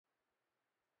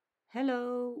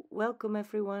Hello, welcome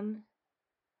everyone.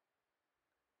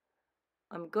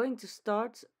 I'm going to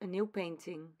start a new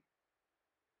painting.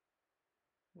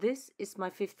 This is my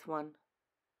fifth one.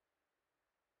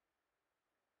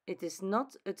 It is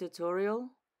not a tutorial.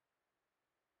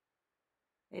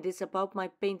 It is about my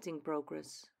painting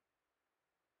progress.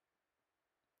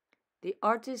 The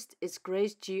artist is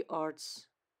Grace G Arts,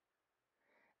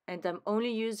 and I'm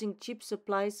only using cheap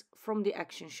supplies from the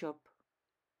Action Shop.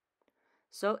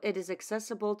 So it is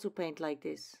accessible to paint like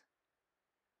this,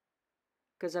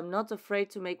 because I'm not afraid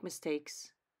to make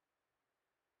mistakes.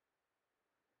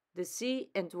 The sea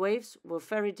and waves were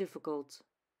very difficult,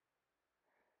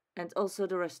 and also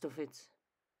the rest of it.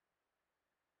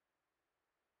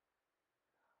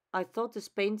 I thought this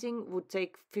painting would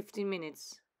take 15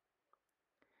 minutes,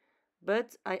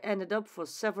 but I ended up for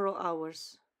several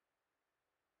hours.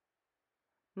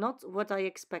 Not what I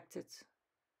expected.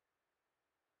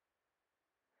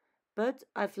 But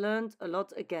I've learned a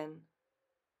lot again.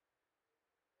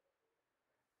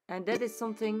 And that is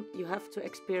something you have to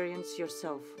experience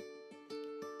yourself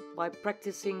by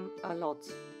practicing a lot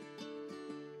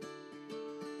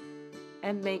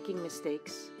and making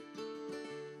mistakes.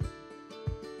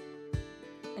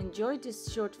 Enjoy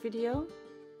this short video.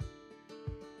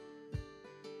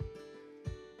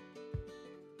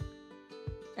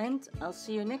 And I'll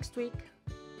see you next week.